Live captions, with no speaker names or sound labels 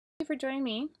for joining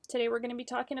me. Today we're going to be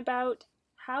talking about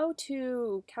how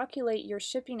to calculate your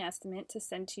shipping estimate to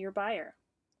send to your buyer.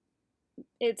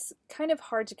 It's kind of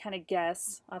hard to kind of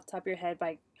guess off the top of your head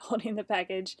by holding the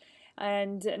package,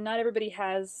 and not everybody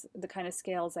has the kind of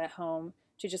scales at home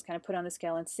to just kind of put on the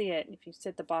scale and see it. If you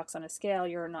sit the box on a scale,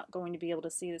 you're not going to be able to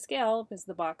see the scale because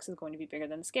the box is going to be bigger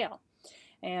than the scale.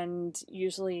 And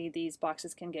usually these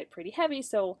boxes can get pretty heavy,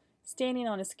 so standing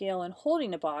on a scale and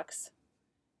holding a box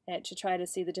to try to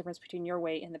see the difference between your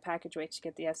weight and the package weight to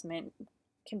get the estimate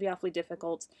can be awfully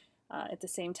difficult at the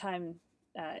same time.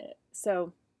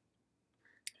 So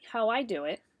how I do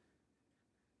it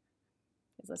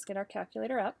is, let's get our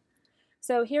calculator up.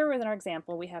 So here in our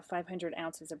example we have 500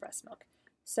 ounces of breast milk.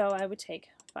 So I would take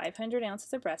 500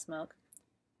 ounces of breast milk,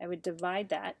 I would divide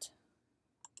that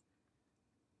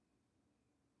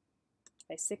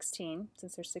by 16,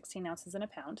 since there's 16 ounces in a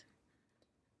pound,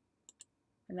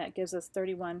 and that gives us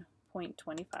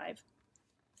 31.25.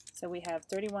 So we have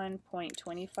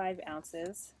 31.25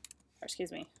 ounces, or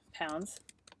excuse me, pounds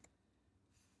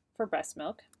for breast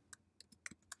milk.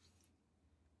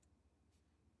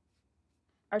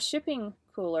 Our shipping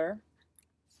cooler,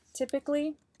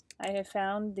 typically I have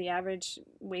found the average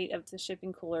weight of the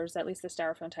shipping coolers, at least the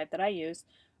styrofoam type that I use,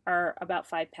 are about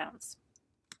 5 pounds.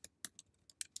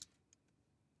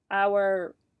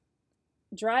 Our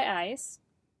dry ice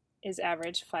is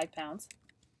average 5 pounds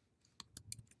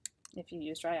if you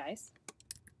use dry ice.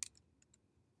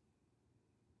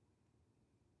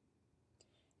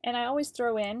 And I always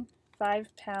throw in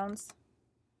 5 pounds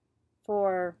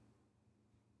for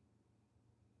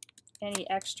any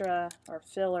extra or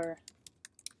filler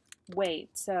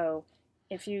weight. So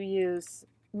if you use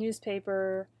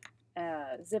newspaper,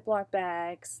 Ziploc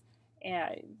bags,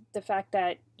 and the fact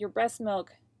that your breast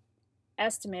milk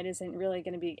estimate isn't really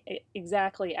going to be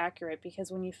exactly accurate,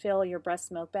 because when you fill your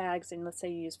breast milk bags, and let's say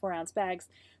you use 4-ounce bags,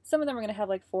 some of them are going to have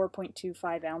like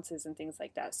 4.25 ounces and things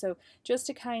like that. So just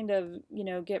to kind of,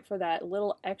 get for that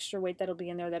little extra weight that'll be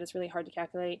in there that is really hard to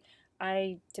calculate,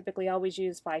 I typically always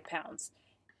use 5 pounds.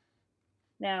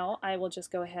 Now I will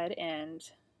just go ahead and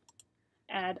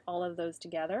add all of those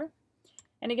together.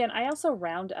 And again, I also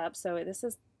round up, so this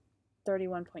is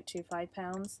 31.25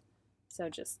 pounds, so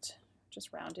just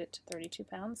round it to 32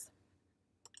 pounds.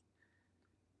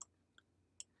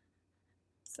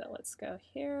 So let's go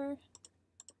here,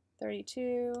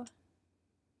 32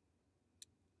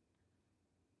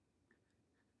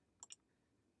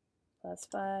 plus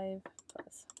 5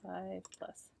 plus 5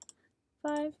 plus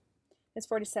 5 is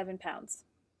 47 pounds.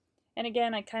 And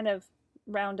again, I kind of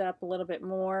round up a little bit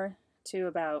more to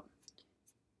about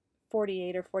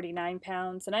 48 or 49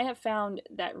 pounds, and I have found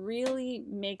that really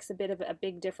makes a bit of a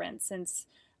big difference, since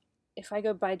if I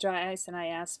go buy dry ice and I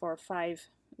ask for 5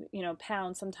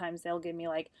 pounds, sometimes they'll give me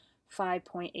like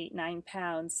 5.89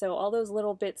 pounds. So all those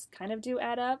little bits kind of do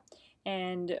add up,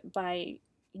 and by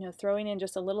throwing in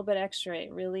just a little bit extra,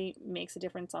 it really makes a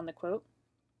difference on the quote.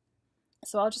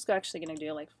 So I'll just actually going to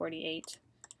do like 48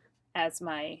 as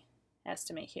my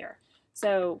estimate here.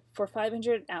 So for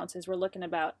 500 ounces we're looking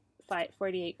about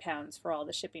 48 pounds for all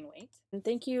the shipping weight. And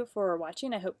thank you for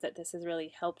watching. I hope that this has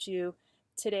really helped you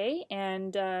today,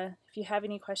 and if you have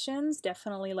any questions,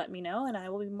 definitely let me know and I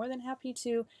will be more than happy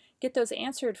to get those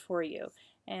answered for you.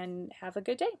 And have a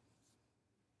good day.